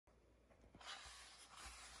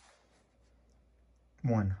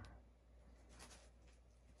1.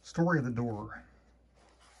 Story of the Door.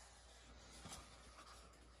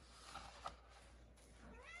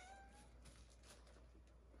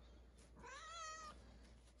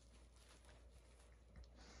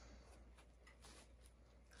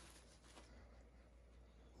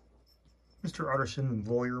 Mr. Utterson,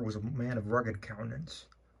 the lawyer, was a man of rugged countenance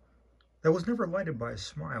that was never lighted by a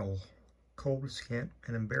smile, cold, scant,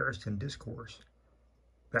 and embarrassed in discourse,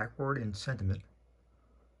 backward in sentiment,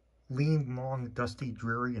 lean, long, dusty,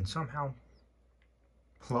 dreary, and somehow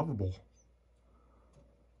lovable.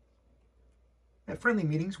 At friendly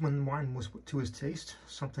meetings, when wine was to his taste,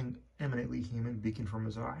 something eminently human beaconed from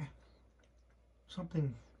his eye.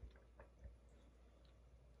 Something,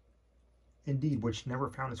 indeed, which never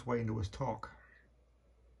found its way into his talk.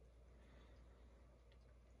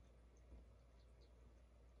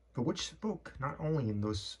 But which spoke not only in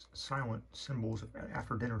those silent symbols of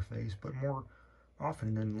after-dinner phase, but more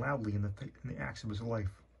often and loudly in the acts of his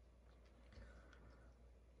life.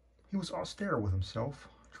 He was austere with himself,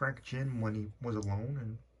 drank gin when he was alone,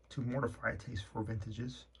 and to mortify a taste for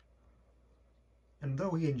vintages. And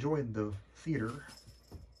though he enjoyed the theater,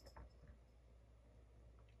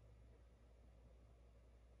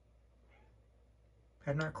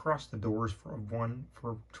 had not crossed the doors of one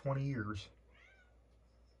for 20 years.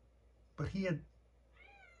 But he had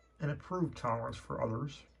an approved tolerance for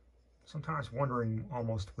others, sometimes wondering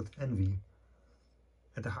almost with envy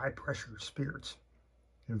at the high-pressure spirits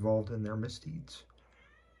involved in their misdeeds.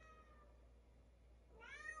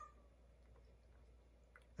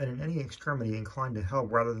 And in any extremity inclined to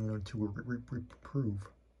help rather than to reprove.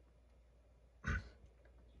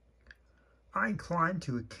 I incline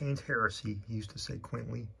to Cain's heresy, he used to say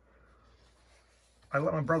quaintly. I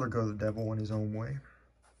let my brother go to the devil in his own way.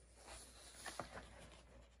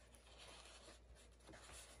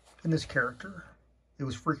 In this character, it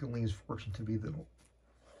was frequently his fortune to be the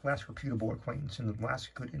last reputable acquaintance and the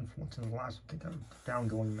last good influence and the last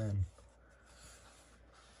downgoing men.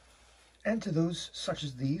 And to those such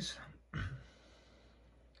as these,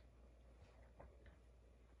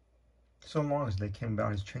 so long as they came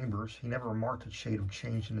about his chambers, he never remarked a shade of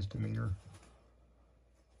change in his demeanor.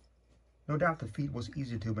 No doubt the feat was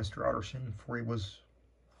easy to Mr. Utterson, for he was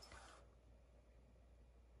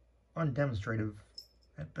undemonstrative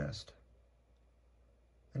at best,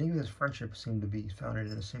 and even his friendship seemed to be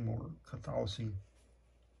founded in a similar catholicity.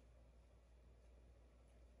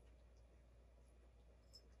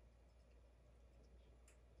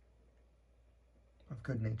 Of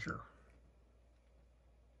good nature.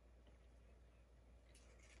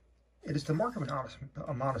 It is the mark of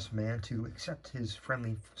a modest man to accept his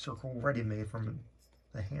friendly circle ready-made from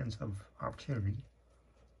the hands of opportunity,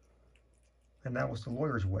 and that was the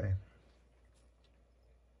lawyer's way.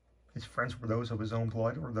 His friends were those of his own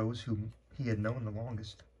blood or those whom he had known the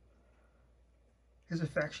longest. His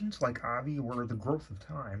affections, like Ivy, were the growth of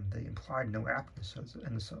time. They implied no aptness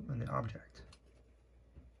in the object.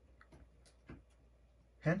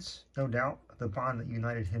 Hence, no doubt, the bond that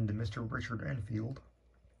united him to Mr. Richard Enfield,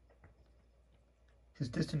 his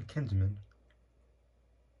distant kinsman,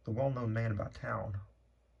 the well-known man about town.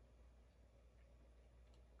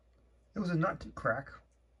 It was a nut to crack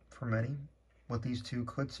for many what these two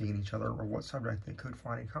could see in each other or what subject they could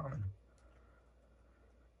find in common.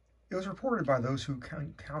 It was reported by those who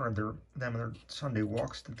encountered them in their Sunday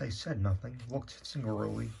walks that they said nothing, looked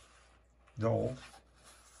singularly dull,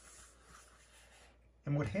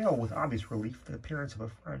 and would hail with obvious relief the appearance of a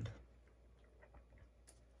friend.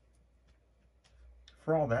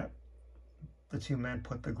 For all that, the two men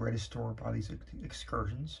put the greatest store by these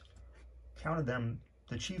excursions, counted them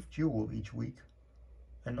the chief jewel of each week,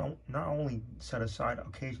 and not only set aside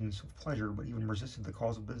occasions of pleasure, but even resisted the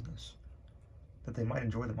cause of business, that they might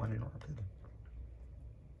enjoy them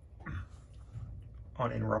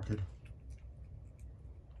uninterrupted.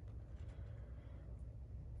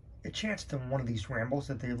 It chanced in one of these rambles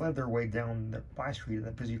that they led their way down the by-street of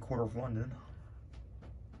that busy quarter of London.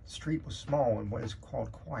 The street was small and what is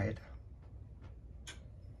called quiet,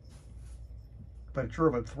 but it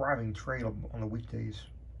drove a thriving trade on the weekdays.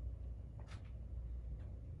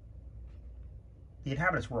 The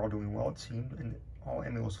inhabitants were all doing well, it seemed, and all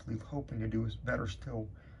emulously hoping to do better still,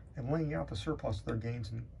 and laying out the surplus of their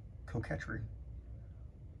gains in coquetry,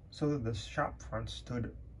 so that the shop fronts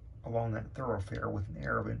stood along that thoroughfare with an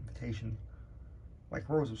air of invitation, like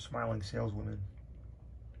rows of smiling saleswomen.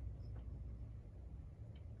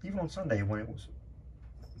 Even on Sunday, when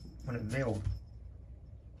it veiled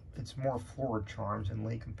its more florid charms and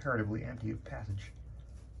lay comparatively empty of passage,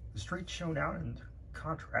 the street shone out in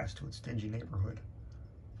contrast to its dingy neighborhood.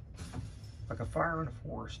 like a fire in a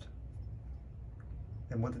forest,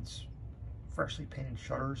 and with its freshly painted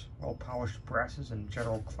shutters, well-polished brasses, and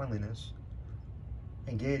general cleanliness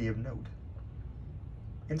and gaiety of note,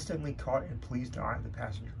 instantly caught and pleased the eye of the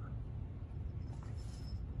passenger.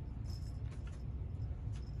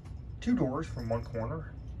 Two doors from one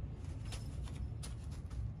corner.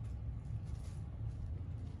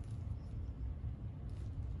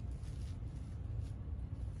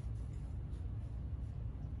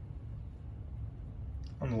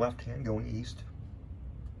 On the left hand, going east,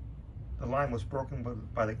 the line was broken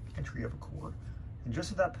by the entry of a court, and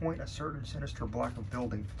just at that point, a certain sinister block of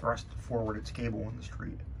building thrust forward its gable in the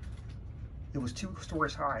street. It was 2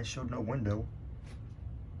 stories high, showed no window,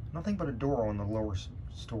 nothing but a door on the lower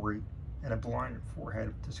story, and a blind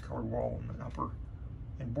forehead discolored wall on the upper,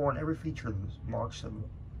 and bore in every feature the marks of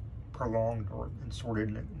prolonged or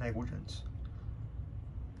sordid negligence.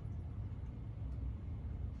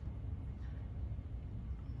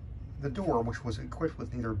 The door, which was equipped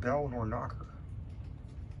with neither bell nor knocker,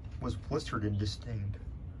 was blistered and disdained.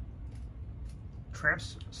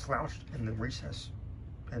 Tramps slouched in the recess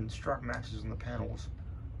and struck matches on the panels.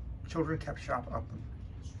 Children kept shop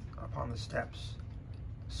upon the steps.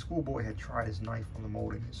 The schoolboy had tried his knife on the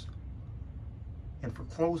moldings. And for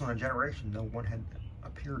clothes on a generation, no one had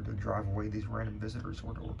appeared to drive away these random visitors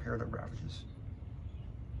or to repair their ravages.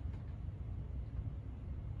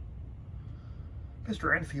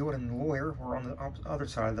 Mr. Enfield and the lawyer were on the other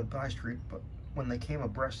side of the by-street, but when they came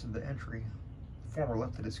abreast of the entry, the former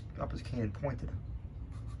lifted up his cane and pointed.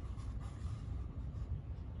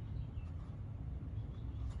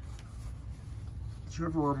 Did you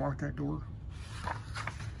ever remark that door?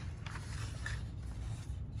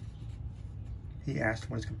 He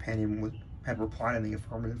asked when his companion had replied in the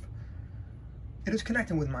affirmative. It is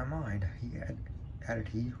connected with my mind, added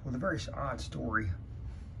he, with a very odd story.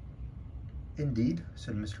 Indeed,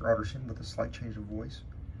 said Mr. Utterson with a slight change of voice.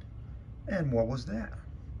 And what was that?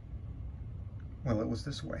 Well, it was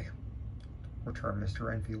this way, returned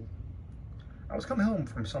Mr. Enfield. I was coming home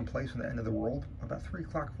from some place on the end of the world about 3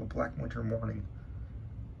 o'clock of a black winter morning,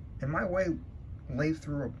 and my way lay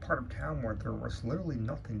through a part of town where there was literally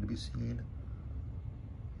nothing to be seen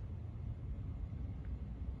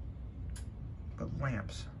but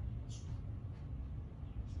lamps.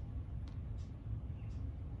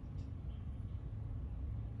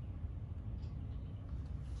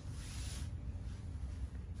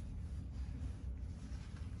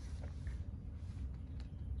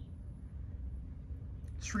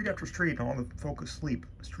 Street after street, and all the folk asleep.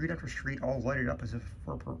 Street after street, all lighted up as if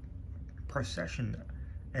for a procession,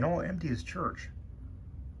 and all empty as church.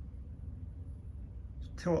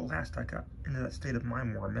 Till at last I got into that state of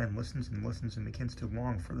mind where a man listens and listens and begins to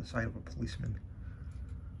long for the sight of a policeman.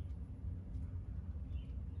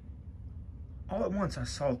 All at once I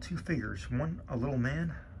saw 2 figures, one a little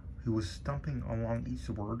man who was stumping along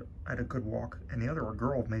eastward at a good walk, and the other a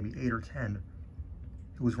girl of maybe 8 or 10,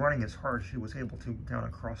 who was running as hard as she was able to down a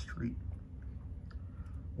cross street.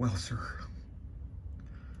 Well, sir,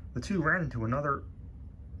 the 2 ran into one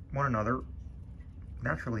another,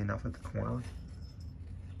 naturally enough, at the corner.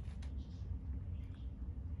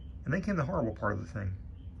 And then came the horrible part of the thing.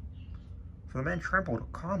 For the man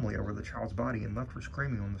trampled calmly over the child's body and left her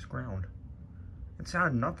screaming on this ground. It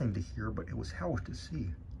sounded nothing to hear, but it was hellish to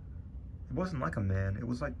see. It wasn't like a man, it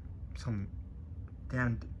was like some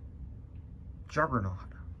damned juggernaut.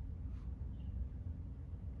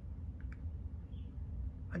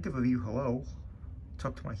 I gave a view hello,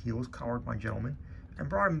 tucked to my heels, collared my gentleman, and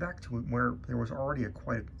brought him back to where there was already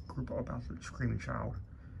quite a group about the screaming child.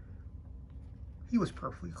 He was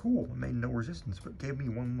perfectly cool and made no resistance, but gave me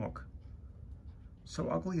one look, so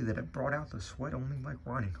ugly that it brought out the sweat only like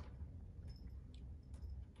running.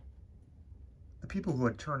 The people who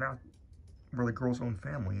had turned out were the girl's own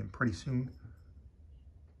family, and pretty soon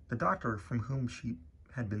the doctor from whom she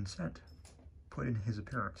had been sent put in his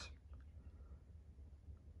appearance.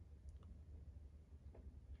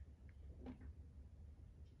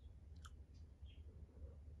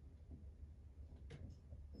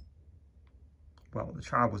 Well, the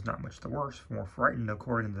child was not much the worse, more frightened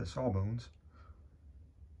according to the sawbones.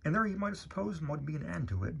 And there you might have supposed would be an end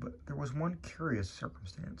to it, but there was one curious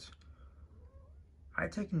circumstance. I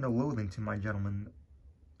had taken no loathing to my gentleman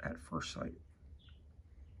at first sight.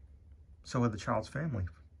 So had the child's family,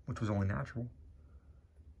 which was only natural.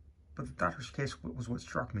 But the doctor's case was what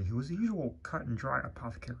struck me. He was the usual cut and dry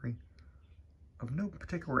apothecary, of no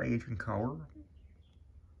particular age and color,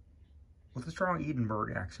 with a strong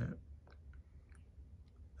Edinburgh accent.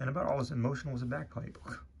 And about all his emotion was a bagpipe.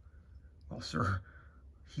 Well, sir,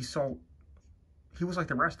 he saw He was like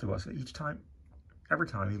the rest of us. Every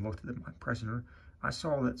time he looked at my prisoner, I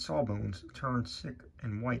saw that Sawbones turned sick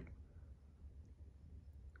and white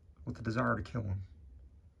with the desire to kill him.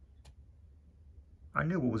 I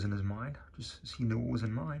knew what was in his mind, just as he knew what was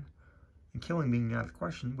in mine, and killing being out of the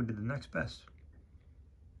question, we did the next best.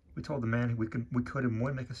 We told the man we could and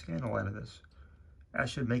would make a scandal out of this, as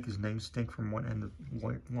should make his name stink from one end of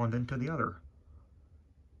London to the other.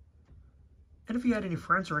 And if he had any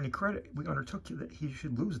friends or any credit, we undertook that he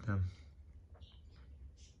should lose them.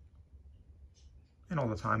 And all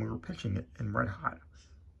the time we were pitching it in red hot.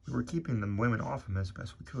 We were keeping the women off him as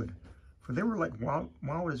best we could, for they were like wild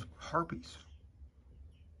as harpies.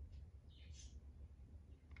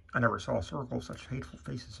 I never saw a circle of such hateful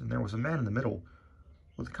faces, and there was a man in the middle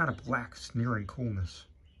with a kind of black, sneering coolness.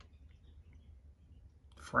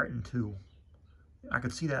 Frightened, too. I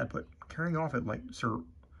could see that, but carrying off it like, sir,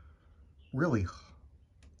 really,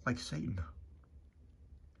 like Satan.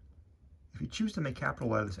 If you choose to make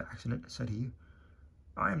capital out of this accident, said he,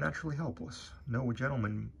 I am naturally helpless. No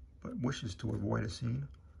gentleman but wishes to avoid a scene,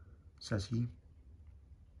 says he.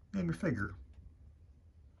 Name your figure.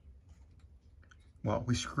 Well,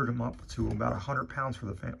 we screwed him up to about £100 for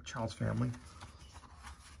the child's family.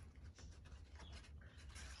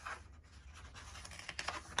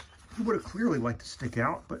 He would have clearly liked to stick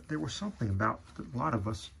out, but there was something about a lot of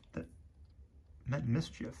us that meant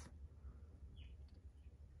mischief.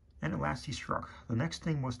 And at last he struck. The next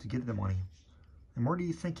thing was to get the money. And where do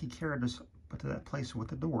you think he carried us but to that place with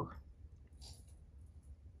the door?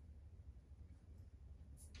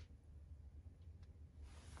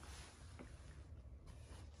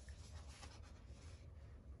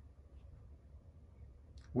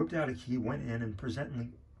 Whipped out a key, went in, and presently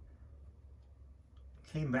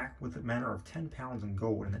came back with a matter of £10 in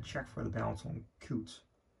gold and a check for the balance on Coots.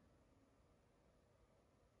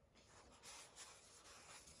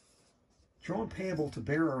 Drawn payable to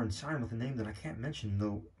bearer and signed with a name that I can't mention,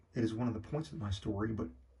 though it is one of the points of my story, but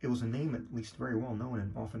it was a name at least very well known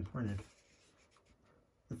and often printed.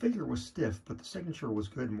 The figure was stiff, but the signature was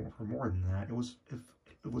good for more than that.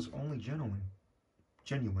 It was only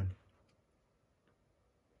genuine.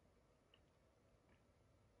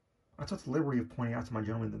 I took the liberty of pointing out to my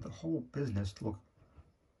gentleman that the whole business looked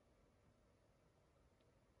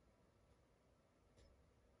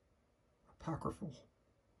apocryphal.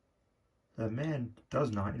 That a man does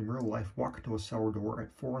not, in real life, walk into a cellar door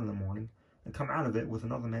at 4 in the morning and come out of it with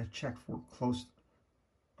another man's check for close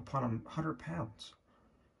upon £100.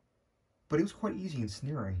 But he was quite easy in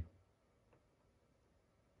sneering.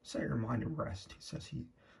 Set your mind at rest, says he.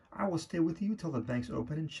 I will stay with you till the bank's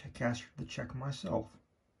open and cash the check myself.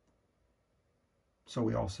 So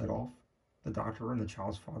we all set off, the doctor and the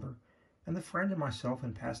child's father, and the friend and myself,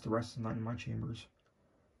 and passed the rest of the night in my chambers.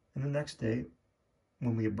 And the next day,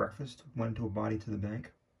 when we had breakfast, went into a body to the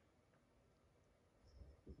bank.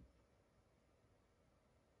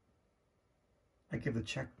 I gave the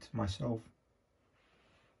check to myself,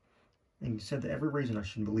 and he said that every reason I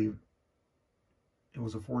should believe it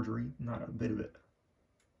was a forgery, not a bit of it.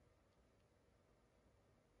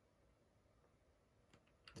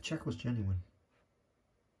 The check was genuine.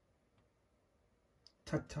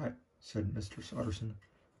 Tut, tut, said Mr. Utterson.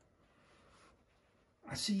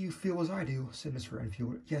 I see you feel as I do, said Mr.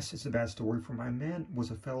 Enfield. Yes, it's a bad story, for my man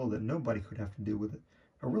was a fellow that nobody could have to do with it,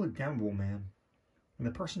 a really damnable man. And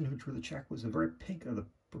the person who drew the check was the very pink of the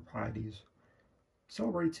proprieties.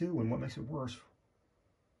 Celebrated, too, and what makes it worse,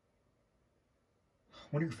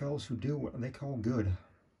 one of your fellows who do what they call good.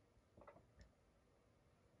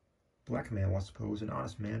 Blackmail, I suppose, an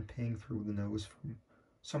honest man paying through the nose from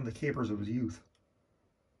some of the capers of his youth.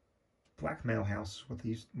 Blackmail house,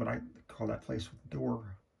 what I call that place with the door,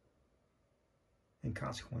 in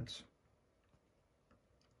consequence.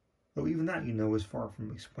 Though even that, you know, is far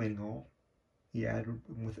from explaining all, he added,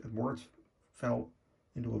 with words fell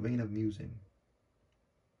into a vein of musing.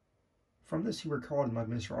 From this he recalled my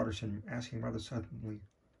Mr. Utterson asking rather suddenly,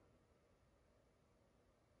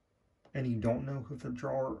 and you don't know if the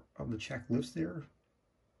drawer of the check lives there?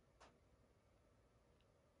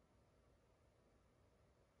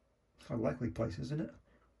 A likely place, isn't it?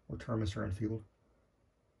 Returned Mr. Enfield.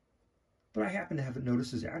 But I happen to have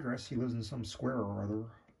noticed his address. He lives in some square or other.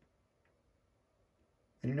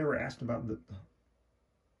 And you never asked about the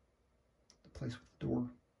place with the door?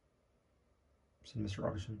 Said Mr.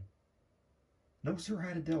 Utterson. No, sir, I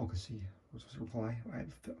had a delicacy, was his reply. I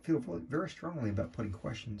feel very strongly about putting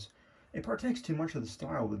questions. It partakes too much of the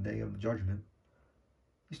style of the day of judgment.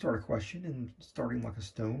 You start a question, and starting like a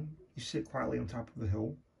stone, you sit quietly on top of the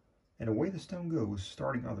hill, and away the stone goes,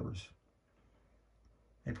 starting others.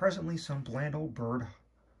 And presently some bland old bird,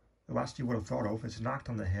 the last you would have thought of, is knocked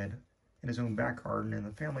on the head in his own back garden, and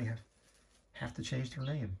the family have to change their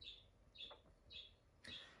name.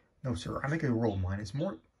 No, sir, I make a rule of mine.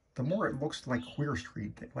 The more it looks like Queer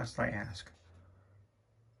Street, the less I ask.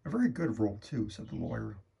 A very good rule, too, said the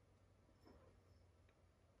lawyer.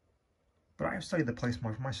 But I have studied the place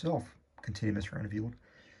much myself, continued Mr. Enfield.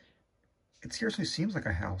 It scarcely seems like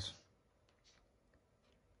a house.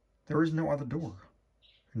 There is no other door,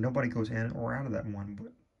 and nobody goes in or out of that one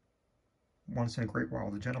but once in a great while,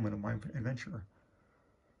 the gentleman of my adventure.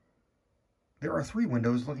 There are 3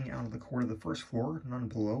 windows looking out of the court of the first floor, none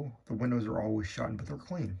below. The windows are always shut, but they're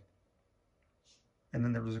clean. And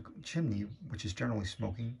then there's a chimney, which is generally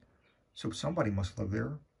smoking, so somebody must live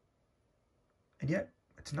there. And yet,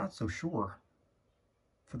 it's not so sure,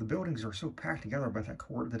 for the buildings are so packed together by that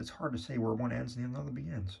court that it's hard to say where one ends and the other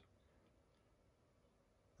begins.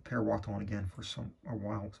 The pair walked on again for a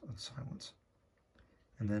while of silence.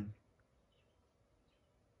 And then,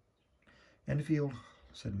 Enfield,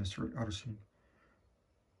 said Mr. Utterson,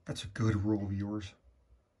 that's a good rule of yours.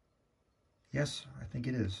 Yes, I think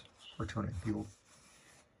it is, returned Enfield.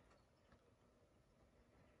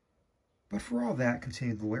 But for all that,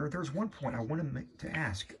 continued the lawyer, there's one point I want to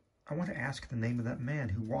ask. I want to ask the name of that man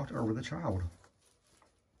who walked over the child.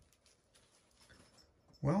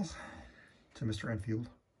 Well, said Mr. Enfield,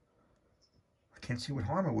 I can't see what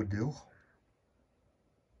harm it would do.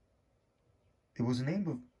 It was a man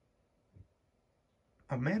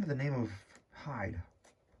of the name of Hyde.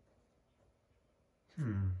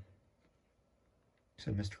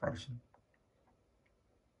 Said Mr. Utterson.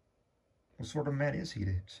 What sort of man is he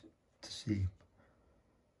to see?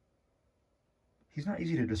 He's not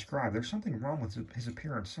easy to describe. There's something wrong with his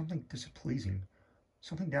appearance, something displeasing,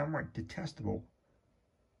 something downright detestable.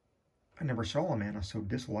 I never saw a man I so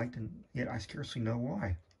disliked, and yet I scarcely know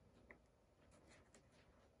why.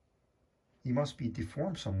 He must be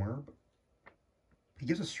deformed somewhere, but he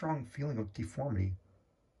gives a strong feeling of deformity.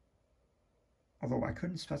 Although I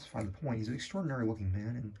couldn't specify the point, he's an extraordinary looking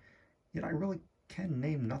man, and yet I really can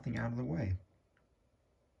name nothing out of the way.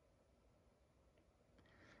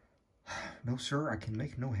 No, sir, I can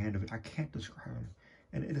make no hand of it. I can't describe him,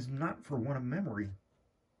 and it is not for want of memory,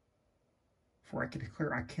 for I can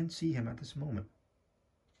declare I can see him at this moment.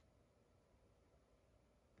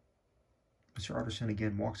 Mr. Utterson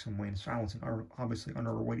again walked some way in silence and obviously under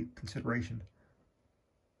awaited consideration.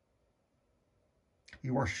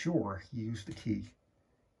 You are sure he used the key?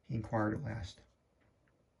 He inquired at last.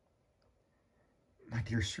 My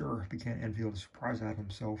dear sir, began Enfield, surprised out of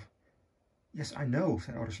himself. Yes, I know,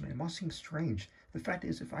 said Utterson. It must seem strange. The fact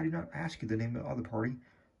is, if I do not ask you the name of the other party,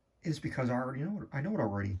 it is because I already know it. I know it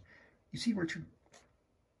already. You see, Richard,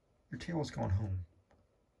 your tale has gone home.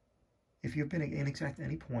 If you have been inexact at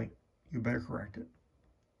any point, you had better correct it.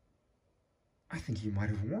 I think you might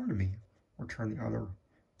have warned me, returned the other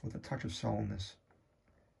with a touch of sullenness.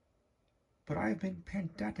 But I have been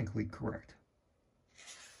pedantically correct,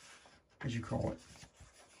 as you call it.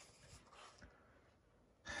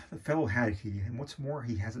 The fellow had a key, and what's more,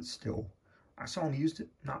 he has it still. I saw him use it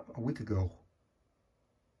not a week ago.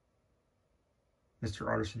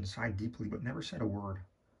 Mr. Utterson sighed deeply, but never said a word,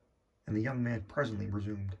 and the young man presently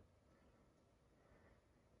resumed.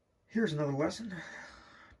 Here's another lesson,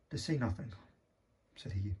 to say nothing,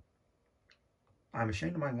 said he. I am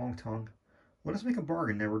ashamed of my long tongue. Let us make a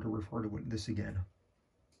bargain never to refer to this again.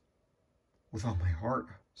 With all my heart,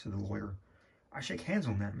 said the lawyer. I shake hands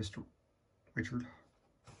on that, Mr. Richard.